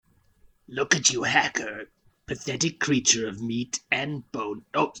Look at you, hacker. Pathetic creature of meat and bone.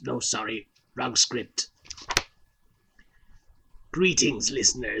 Oh, no, sorry. Wrong script. Greetings,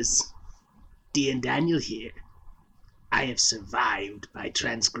 listeners. Dee and Daniel here. I have survived my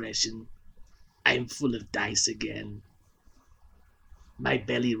transgression. I am full of dice again. My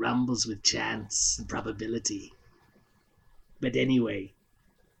belly rumbles with chance and probability. But anyway,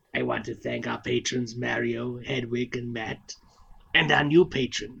 I want to thank our patrons Mario, Hedwig, and Matt, and our new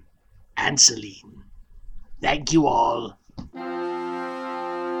patron, Anseline. Thank you all.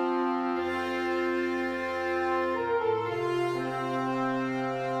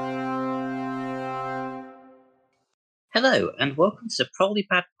 Hello, and welcome to Probably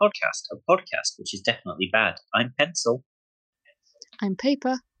Bad Podcast, a podcast which is definitely bad. I'm Pencil. I'm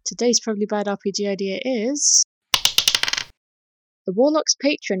Paper. Today's Probably Bad RPG idea is... The Warlock's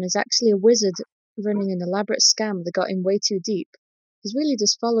patron is actually a wizard running an elaborate scam that got in way too deep. He's really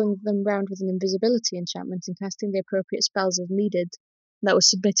just following them around with an invisibility enchantment and casting the appropriate spells as needed. That was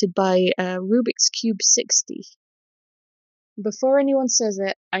submitted by Rubik's Cube 60. Before anyone says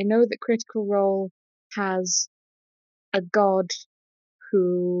it, I know that Critical Role has a god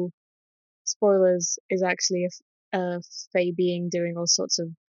who, spoilers, is actually a fey being doing all sorts of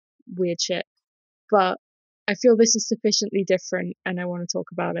weird shit. But I feel this is sufficiently different and I want to talk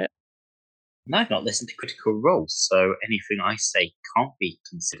about it. And I've not listened to Critical Role, so anything I say can't be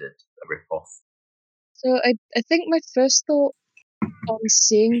considered a rip-off. So I think my first thought on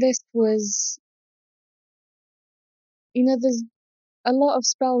seeing this was, there's a lot of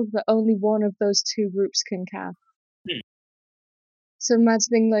spells that only one of those two groups can cast. So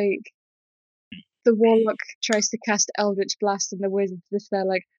imagining, the Warlock tries to cast Eldritch Blast and the Wizard's just there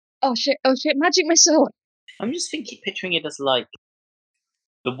oh shit, magic missile! I'm just picturing it as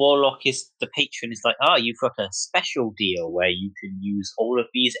the Warlock the patron is you've got a special deal where you can use all of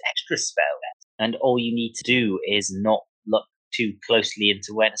these extra spells, and all you need to do is not look too closely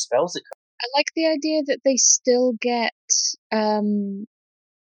into where the spells are coming. I like the idea that they still get, the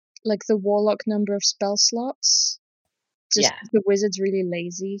Warlock number of spell slots. Just the Wizard's really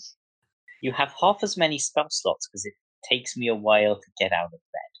lazy. You have half as many spell slots because it takes me a while to get out of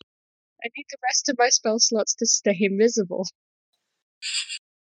bed. I need the rest of my spell slots to stay invisible.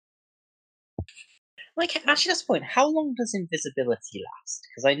 Actually, that's the point. How long does invisibility last?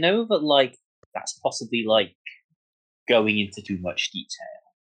 Because I know that, that's possibly, going into too much detail.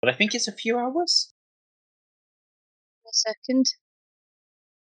 But I think it's a few hours. A second.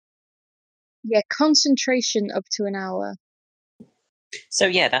 Yeah, concentration up to an hour. So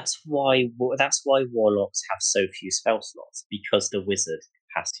yeah, that's why warlocks have so few spell slots, because the wizard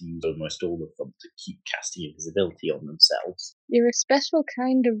has to use almost all of them to keep casting invisibility on themselves. You're a special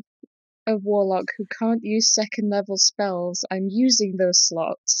kind of warlock who can't use second level spells. I'm using those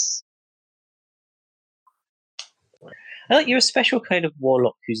slots. I think you're a special kind of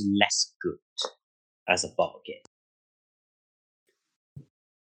warlock who's less good as a bargain.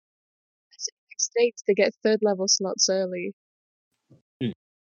 States to get third level slots early.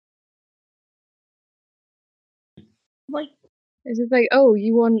 Is it oh,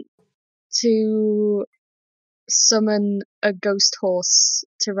 you want to summon a ghost horse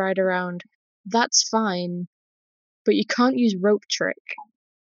to ride around? That's fine, but you can't use rope trick.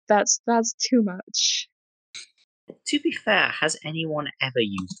 That's too much. To be fair, has anyone ever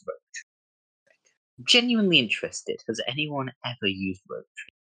used rope trick? I'm genuinely interested. Has anyone ever used rope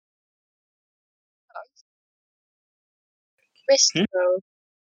trick? Missed though.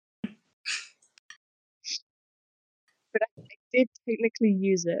 But I did technically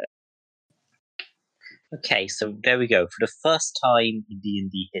use it. Okay, so there we go. For the first time in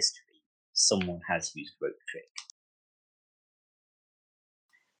D&D history, someone has used rope trick.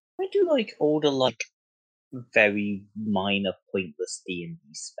 I do all the very minor, pointless D&D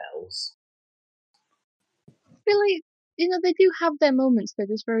spells. Really, they do have their moments. They're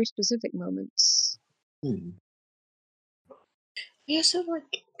just very specific moments. Yeah, so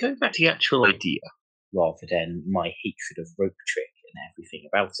going back to the actual idea, rather than my hatred of rope trick and everything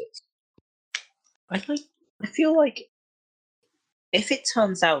about it, I feel like if it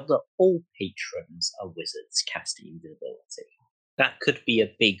turns out that all patrons are wizards casting invisibility, that could be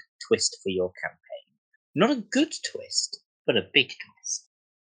a big twist for your campaign. Not a good twist, but a big twist.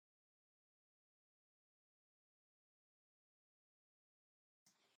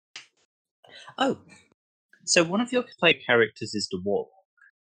 Oh, so one of your player characters is the warlock,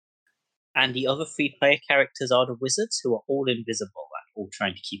 and the other 3 player characters are the wizards, who are all invisible and all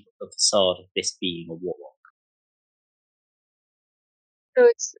trying to keep up the facade of this being a warlock. So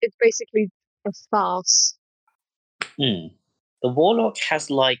it's basically a farce. The warlock has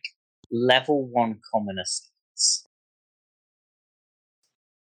level 1 commoner stats.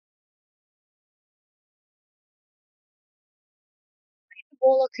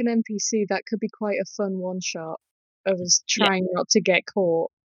 Warlock and NPC, that could be quite a fun one-shot of us trying not to get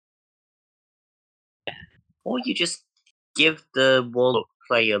caught. Or you just give the Warlock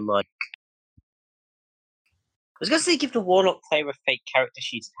player, like... I was going to say give the Warlock player a fake character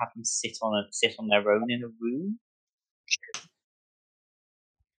sheet and have them sit on their own in a room.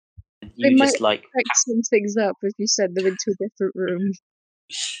 You They just, might like... pick some things up if you send them into a different room.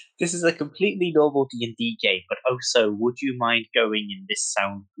 This is a completely normal D&D game, but also, would you mind going in this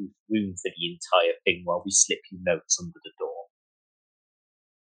soundproof room for the entire thing while we slip you notes under the door?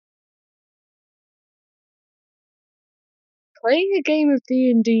 Playing a game of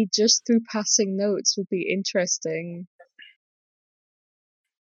D&D just through passing notes would be interesting.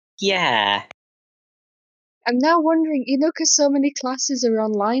 Yeah. I'm now wondering, because so many classes are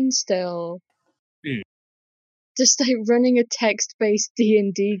online still. Just like running a text-based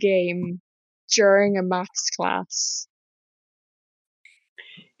D&D game during a maths class.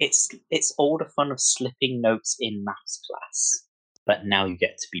 It's all the fun of slipping notes in maths class, but now you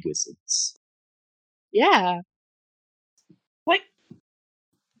get to be wizards. Yeah. Like,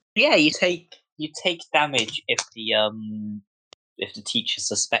 yeah, you take damage if the teacher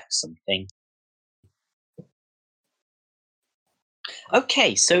suspects something.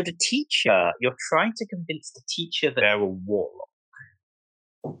 Okay, so the teacher, you're trying to convince the teacher that they're a warlock,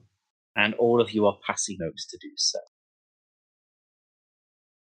 and all of you are passing notes to do so.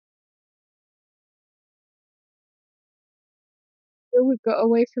 So we've got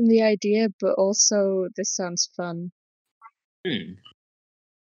away from the idea, but also this sounds fun.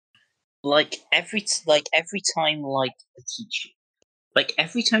 Like every time the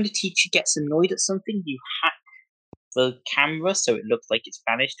teacher gets annoyed at something, you hack the camera so it looks like it's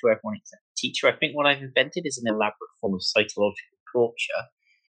vanished to everyone except the teacher. I think what I've invented is an elaborate form of psychological torture.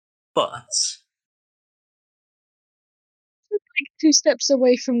 But Like 2 steps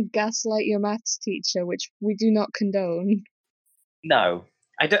away from gaslight your maths teacher, which we do not condone. no,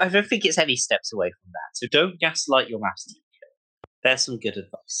 I don't think it's any steps away from that. So don't gaslight your maths teacher. There's some good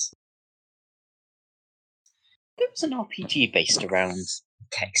advice. There was an RPG based around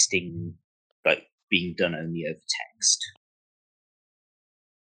texting, like being done only over text.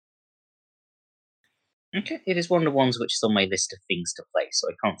 Okay, it is one of the ones which is on my list of things to play, so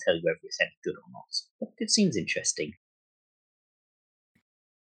I can't tell you whether it's any good or not. But it seems interesting.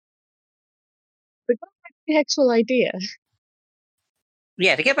 But going back to the actual idea.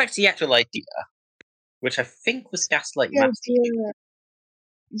 Yeah, to get back to the actual idea, which I think was gaslight The maths teacher.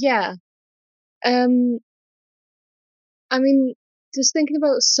 Yeah. I mean, just thinking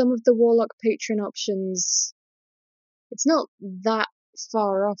about some of the Warlock patron options, it's not that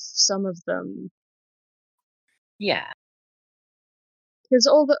far off some of them. Yeah. Because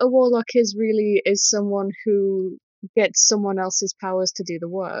all that a Warlock is really is someone who gets someone else's powers to do the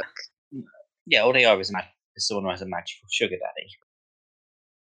work. Yeah, all they are is someone who has a magical sugar daddy.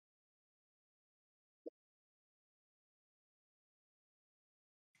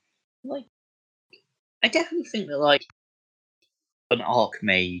 Like, I definitely think that, like, an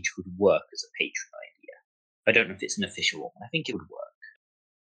archmage would work as a patron idea. I don't know if it's an official one. I think it would work.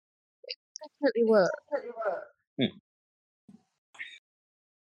 Definitely work.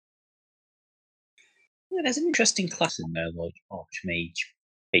 Yeah, there's an interesting class in there, like archmage,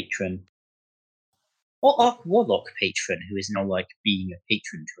 patron, or warlock patron, who is now like being a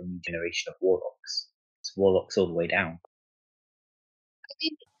patron to a new generation of warlocks. It's warlocks all the way down. I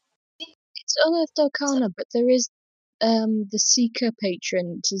mean, it's unearthed arcana, but there is the seeker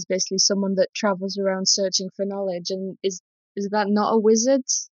patron, which is basically someone that travels around searching for knowledge, and is that not a wizard?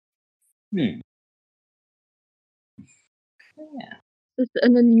 Yeah. Just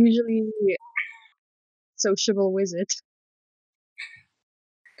an unusually sociable wizard.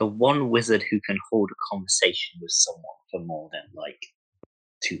 The one wizard who can hold a conversation with someone for more than like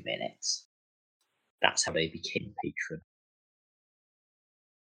 2 minutes. That's how they became patron.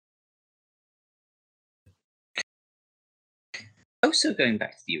 Also, going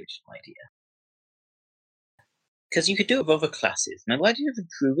back to the original idea, because you could do it with other classes. Now, why do you have a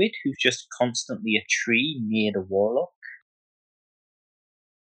druid who's just constantly a tree near the warlock?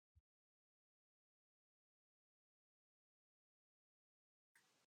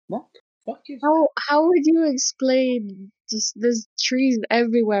 What? What is How would you explain just there's trees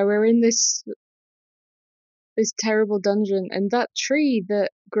everywhere? We're in this terrible dungeon, and that tree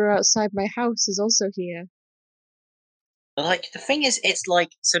that grew outside my house is also here. Like, the thing is, it's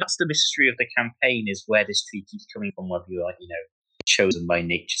like, so that's the mystery of the campaign, is where this tree keeps coming from, whether you like, chosen by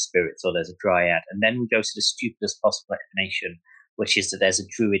nature spirits or there's a dryad. And then we go to the stupidest possible explanation, which is that there's a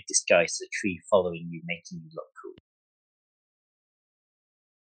druid disguised as a tree following you, making you look cool.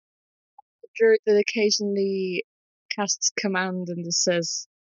 The druid that occasionally casts command and just says,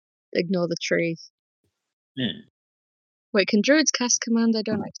 ignore the tree. Wait, can druids cast command? I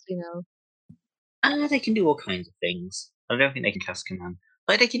don't actually know. They can do all kinds of things. I don't think they can cast command.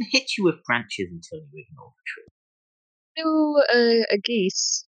 Like, they can hit you with branches until you ignore the tree. Do a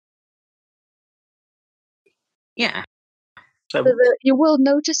geese. Yeah. So that you will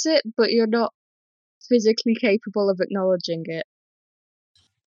notice it, but you're not physically capable of acknowledging it.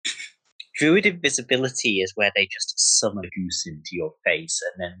 druid invisibility is where they just summon a goose into your face,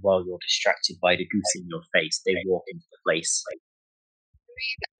 and then while you're distracted by the goose in your face, they walk into the place. I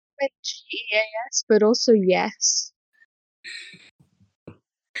mean, GEAS, but also yes.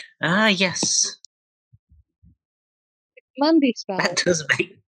 Yes. Mandy spell.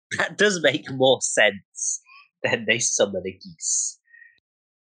 That does make more sense than they summon a geese.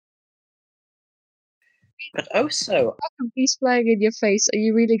 But also, a geese flying in your face, are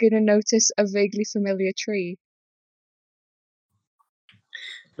you really going to notice a vaguely familiar tree?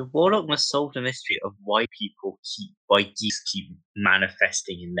 the warlock must solve the mystery of why geese keep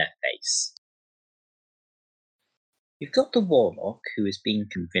manifesting in their face. You've got the warlock who is being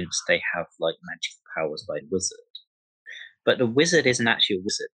convinced they have magical powers by the wizard. But the wizard isn't actually a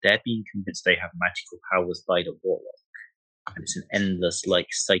wizard. They're being convinced they have magical powers by the warlock. And it's an endless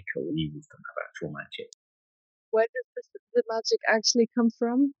cycle when you move them have actual magic. Where does the magic actually come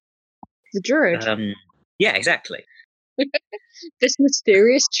from? The druid. Yeah, exactly. This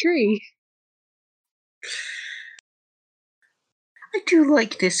mysterious tree. I do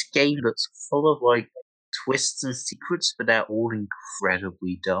like this game that's full of twists and secrets, but they're all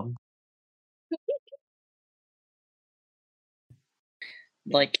incredibly dumb.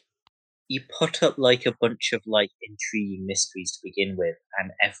 You put up a bunch of intriguing mysteries to begin with,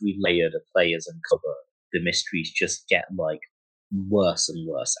 and every layer the players uncover, the mysteries just get worse and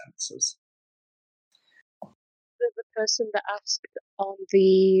worse answers. The person that asked on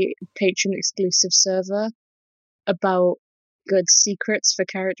the Patreon exclusive server about good secrets for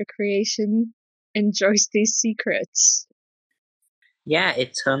character creation enjoys these secrets. Yeah,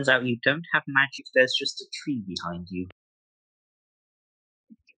 it turns out you don't have magic, there's just a tree behind you.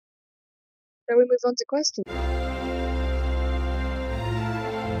 Shall we move on to questions?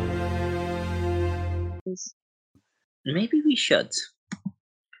 Maybe we should.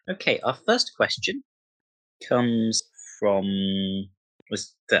 Okay, our first question comes from...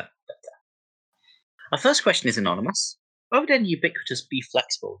 Our first question is anonymous. Other than ubiquitous be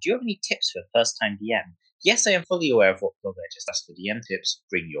flexible, do you have any tips for a first-time DM? Yes, I am fully aware of what blog I just asked for DM tips.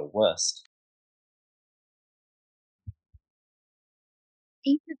 Bring your worst.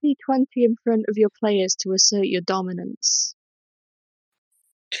 Keep a d20 in front of your players to assert your dominance.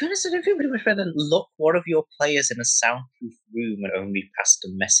 To be honest, I don't think we would rather lock one of your players in a soundproof room and only pass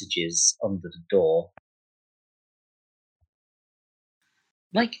them messages under the door.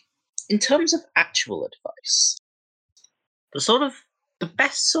 In terms of actual advice, the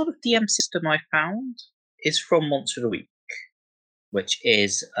best sort of DM system I found is from Monster of the Week, which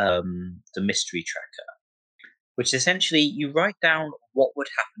is the mystery tracker, which essentially you write down what would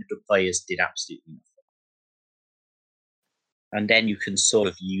happen if the players did absolutely nothing. And then you can sort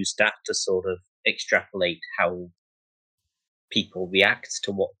of use that to sort of extrapolate how people react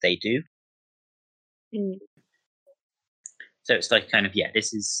to what they do. So it's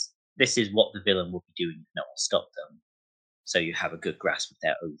this is what the villain will be doing if no one stopped them. So you have a good grasp of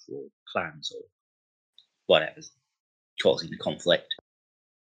their overall plans or whatever's causing the conflict.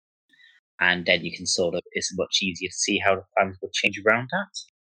 And then you can it's much easier to see how the plans will change around that.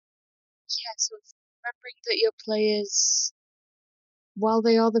 Yeah, so remembering that your players, while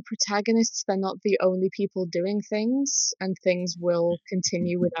they are the protagonists, they're not the only people doing things, and things will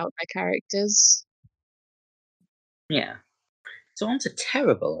continue without their characters. Yeah. So on to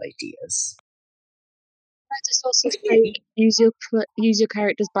terrible ideas. I just also say use your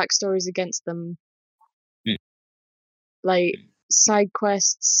characters' backstories against them. Side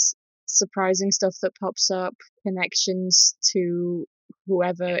quests, surprising stuff that pops up, connections to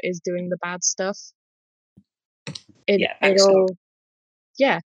whoever is doing the bad stuff. It's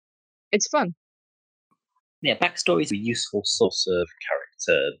fun. Yeah, backstory is a useful source of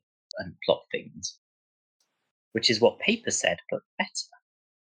character and plot things, which is what Paper said, but better.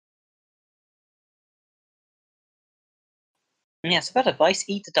 Yeah, so that advice,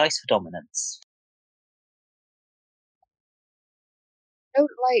 eat the dice for dominance. I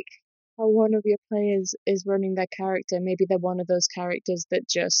don't like how one of your players is running their character. Maybe they're one of those characters that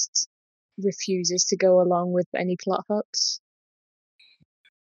just refuses to go along with any plot hooks.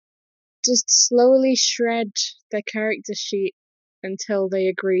 Just slowly shred their character sheet until they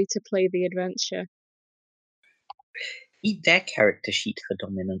agree to play the adventure. Eat their character sheet for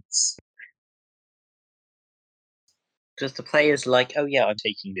dominance. Because the player's like, oh yeah, I'm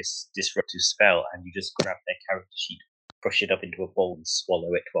taking this disruptive spell, and you just grab their character sheet, brush it up into a bowl, and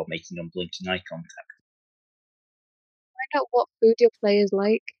swallow it while making unblinking eye contact. Find out what food your players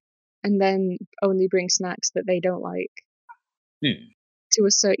like, and then only bring snacks that they don't like to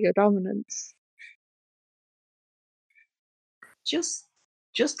assert your dominance.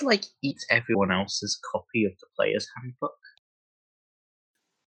 Just like eat everyone else's copy of the player's handbook.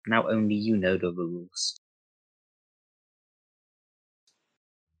 Now only you know the rules.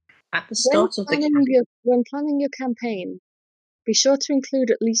 At the start of the campaign, When planning your campaign, be sure to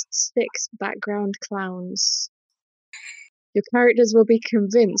include at least 6 background clowns. Your characters will be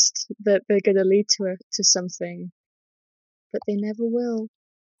convinced that they're going to lead to something, but they never will.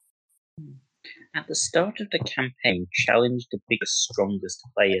 At the start of the campaign, challenge the biggest, strongest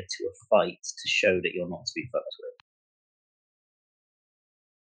player to a fight to show that you're not to be fucked with.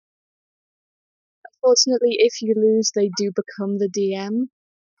 Unfortunately, if you lose, they do become the DM.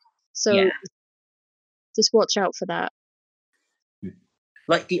 So just watch out for that.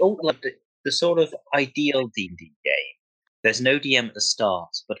 Like the sort of ideal D&D game. There's no DM at the start,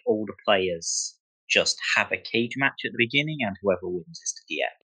 but all the players just have a cage match at the beginning, and whoever wins is the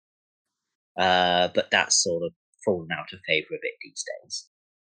DM. But that's sort of fallen out of favour a bit these days.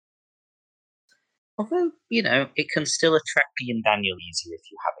 Although, it can still attract P and Daniel easier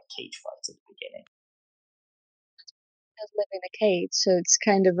if you have a cage fight at the beginning. Does live in a cage, so it's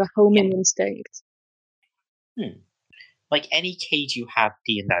kind of a homing instinct. Like any cage you have,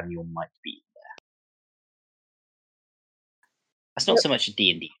 D and Daniel might be in there. That's not so much a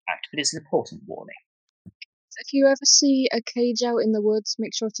D&D fact, but it's an important warning. If you ever see a cage out in the woods,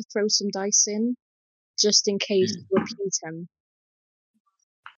 make sure to throw some dice in, just in case to repeat him.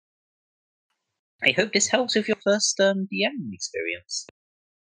 I hope this helps with your first DM experience.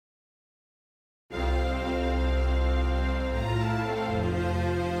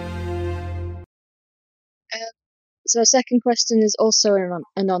 So our second question is also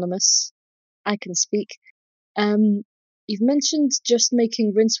anonymous. I can speak. You've mentioned just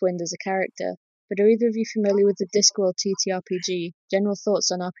making Rincewind as a character, but are either of you familiar with the Discworld TTRPG? General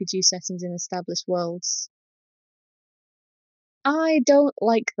thoughts on RPG settings in established worlds? I don't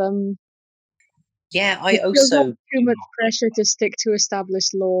like them. Yeah, I It feels also like too much pressure to stick to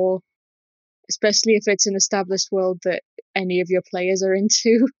established lore, especially if it's an established world that any of your players are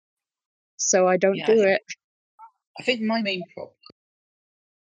into. So I don't do it. I think my main problem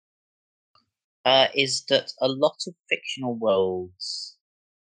is that a lot of fictional worlds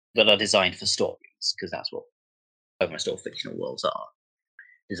that are designed for stories, because that's what almost all fictional worlds are,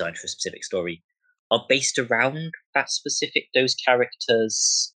 designed for a specific story, are based around those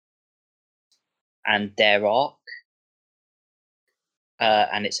characters and their arc.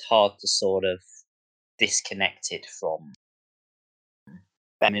 And it's hard to sort of disconnect it from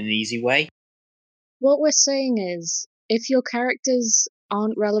them in an easy way. What we're saying is, if your characters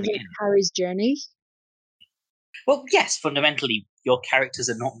aren't relevant to Harry's journey... Well, yes, fundamentally, your characters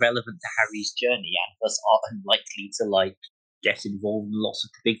are not relevant to Harry's journey, and thus are unlikely to, get involved in lots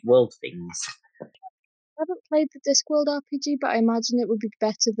of the big world things. I haven't played the Discworld RPG, but I imagine it would be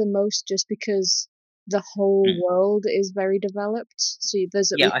better than most just because the whole world is very developed, so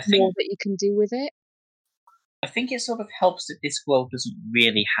there's at least more that you can do with it. I think it sort of helps that Discworld doesn't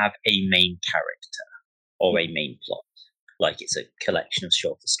really have a main character or a main plot. Like, it's a collection of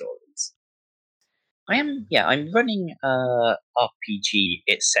shorter stories. I'm running a RPG.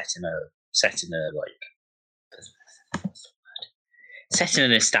 It's set in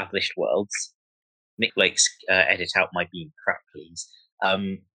an established world. Nick Blake's edit out my being crap, please.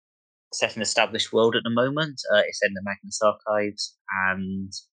 Set in an established world at the moment. It's in the Magnus Archives,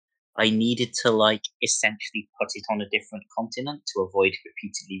 and I needed to essentially put it on a different continent to avoid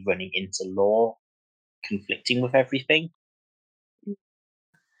repeatedly running into lore conflicting with everything.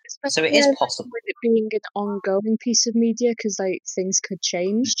 Especially so it is possible with it being an ongoing piece of media, because things could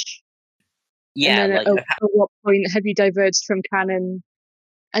change. Yeah, and then at what point have you diverged from canon?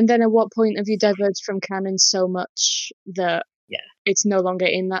 And then at what point have you diverged from canon so much that it's no longer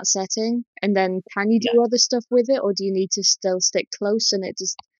in that setting? And then can you do other stuff with it, or do you need to still stick close? And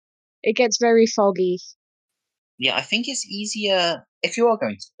it gets very foggy. Yeah, I think it's easier if you are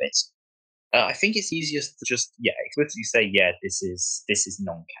going to do it. I think it's easiest to just explicitly say, this is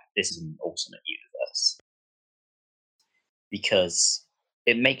non-canon. This is an alternate universe, because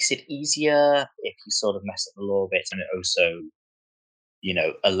it makes it easier if you sort of mess up the law a bit, and it also,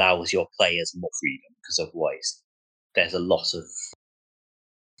 allows your players more freedom, because otherwise there's a lot of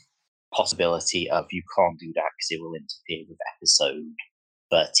possibility of you can't do that because it will interfere with episode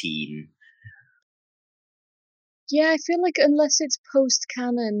 13. Yeah, I feel like unless it's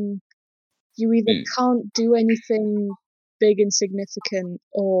post-canon, you either can't do anything big and significant,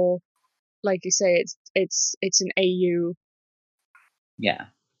 or, like you say, it's an AU. Yeah.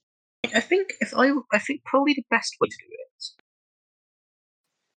 I think probably the best way to do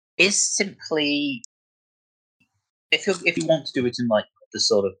it is simply, if you want to do it in like the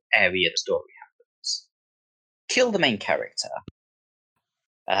sort of area the story happens, kill the main character,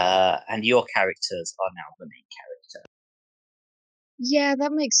 and your characters are now the main character. Yeah,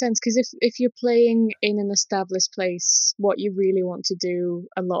 that makes sense, because if you're playing in an established place, what you really want to do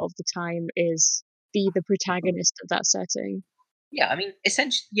a lot of the time is be the protagonist of that setting. Yeah, I mean,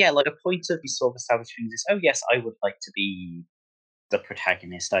 essentially, like a point of these sort of established things is, oh yes, I would like to be the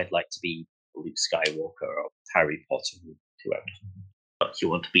protagonist. I'd like to be Luke Skywalker or Harry Potter, whoever you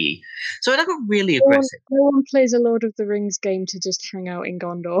want to be. So I got really aggressive. No one plays a Lord of the Rings game to just hang out in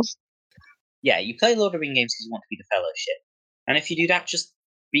Gondor. Yeah, you play Lord of the Rings games because you want to be the Fellowship. And if you do that, just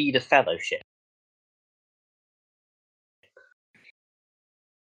be the Fellowship.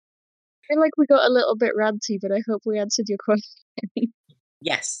 I feel like we got a little bit ranty, but I hope we answered your question.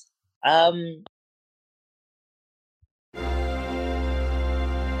 Yes.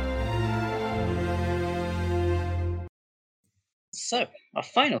 So, our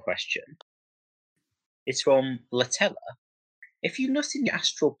final question is from Latella. If you nut in the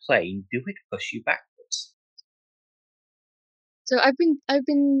astral plane, do it push you backwards? So I've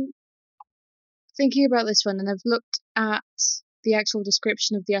been thinking about this one, and I've looked at the actual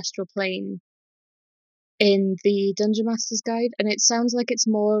description of the astral plane in the Dungeon Master's Guide, and it sounds like it's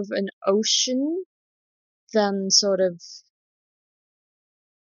more of an ocean than sort of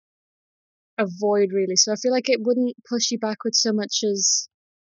a void, really. So I feel like it wouldn't push you backwards so much as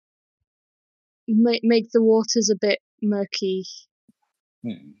make the waters a bit murky.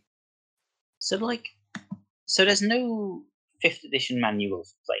 So there's no 5th edition manual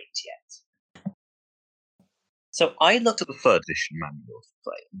for planes yet. So I looked at the 3rd edition manual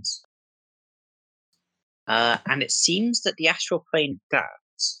for planes, and it seems that the astral plane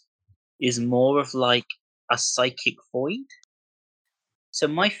dance is more of like a psychic void. So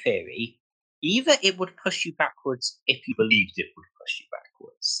my theory, either it would push you backwards if you believed it would push you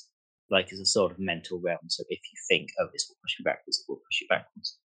backwards, like as a sort of mental realm. So if you think, oh, this will push you backwards, it will push you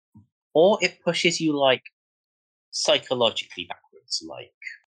backwards. Or it pushes you like psychologically backwards, like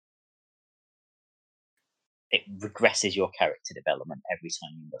it regresses your character development every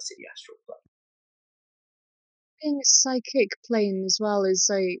time you look at the astral plane. Being a psychic plane as well is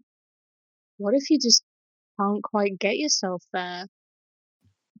like, what if you just can't quite get yourself there?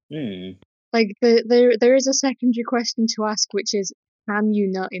 Like there is a secondary question to ask, which is, can you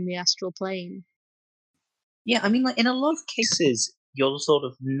nut in the astral plane? Yeah, I mean, like in a lot of cases, you're sort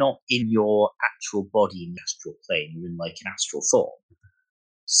of not in your actual body in the astral plane. You're in like an astral form.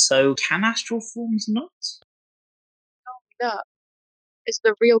 So can astral forms nut? That is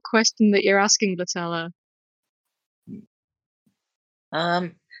the real question that you're asking, Latella.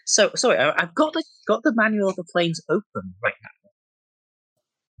 So sorry, I've got the manual of the planes open right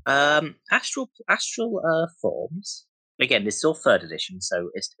now. Astral forms. Again, this is still 3rd edition,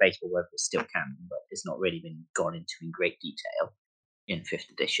 so it's debatable whether it's still canon, but it's not really been gone into in great detail in 5th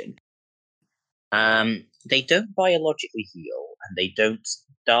edition. They don't biologically heal, and they don't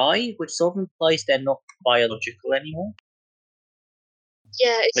die, which sort of implies they're not biological anymore.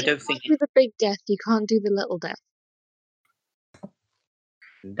 Yeah, if I you don't can't think do the big death, you can't do the little death.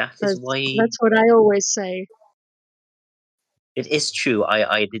 that is why. That's what I always say. It is true.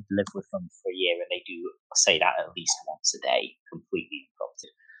 I did live with them for a year, and they do say that at least once a day, completely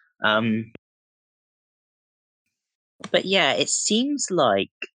impromptu. But yeah, it seems like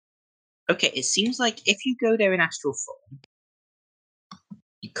if you go there in astral form,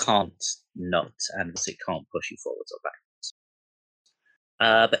 you can't nut, and it can't push you forwards or backwards.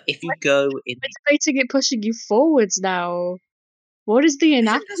 But if you go in, We're debating it pushing you forwards now. What is the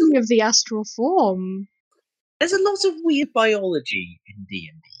anatomy of the astral form? there's a lot of weird biology in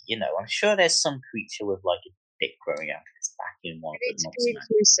D&D. I'm sure there's some creature with like a dick growing out of its back in one of the It's monster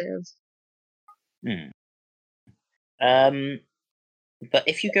inclusive. But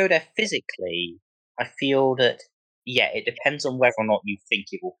if you go there physically, I feel that it depends on whether or not you think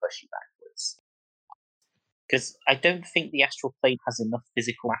it will push you backwards. Because I don't think the astral plane has enough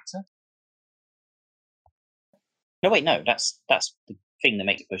physical matter. No, wait, no, that's the thing that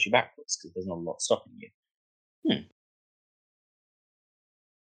makes it push you backwards, because there's not a lot stopping you.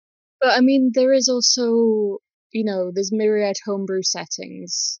 But I mean, there is also, there's myriad homebrew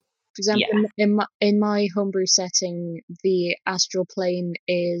settings. For example, in my homebrew setting, the astral plane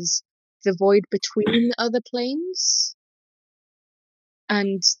is the void between other planes,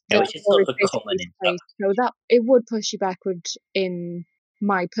 and Which is therefore sort it's of a common basically space. So that it would push you backward in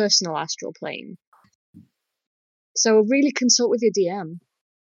my personal astral plane. So really consult with your DM.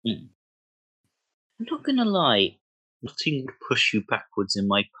 I'm not gonna lie, nothing would push you backwards in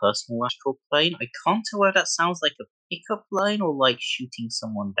my personal astral plane. I can't tell whether that sounds like a pickup line or like shooting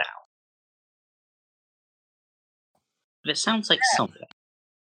someone down. But it sounds like something.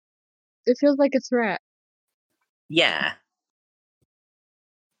 It feels like a threat. Yeah.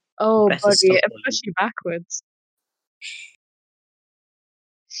 Oh, Better buddy, stop it while pushed you backwards.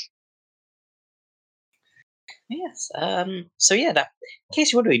 Yes. So yeah, that. In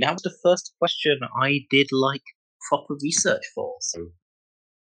case you're wondering, that was the first question I did like proper research for. So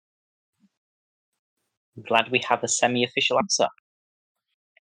I'm glad we have a semi-official answer.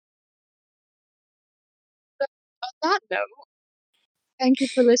 On that note, thank you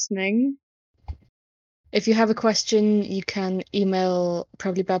for listening. If you have a question, you can email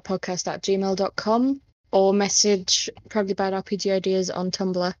probablybadpodcast@gmail.com or message probablybadrpgideas on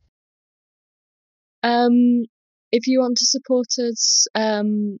Tumblr. If you want to support us,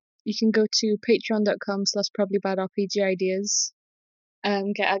 you can go to patreon.com/probablybadrpgideas.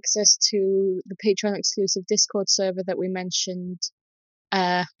 Get access to the Patreon exclusive Discord server that we mentioned,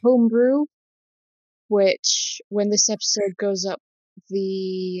 Homebrew, which when this episode goes up,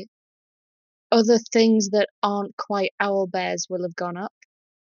 the other things that aren't quite owlbears will have gone up.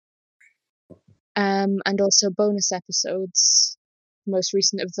 And also bonus episodes. The most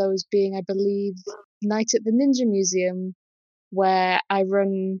recent of those being, I believe, Night at the Ninja Museum, where I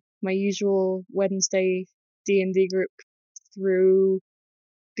run my usual Wednesday D&D group through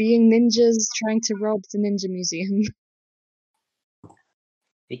being ninjas trying to rob the Ninja Museum.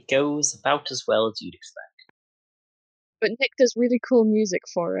 It goes about as well as you'd expect. But Nick does really cool music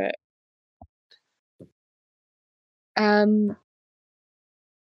for it.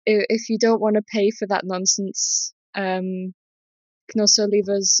 If you don't want to pay for that nonsense, you can also leave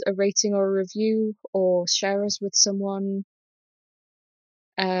us a rating or a review or share us with someone.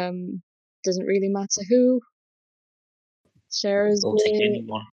 Doesn't really matter who. Share us We'll with, take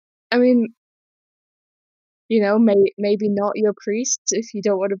anyone. I mean, maybe not your priest if you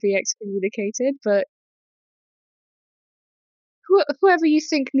don't want to be excommunicated, but whoever you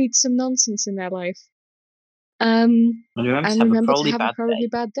think needs some nonsense in their life. And remember to have a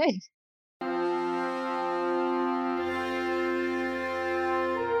Bad day.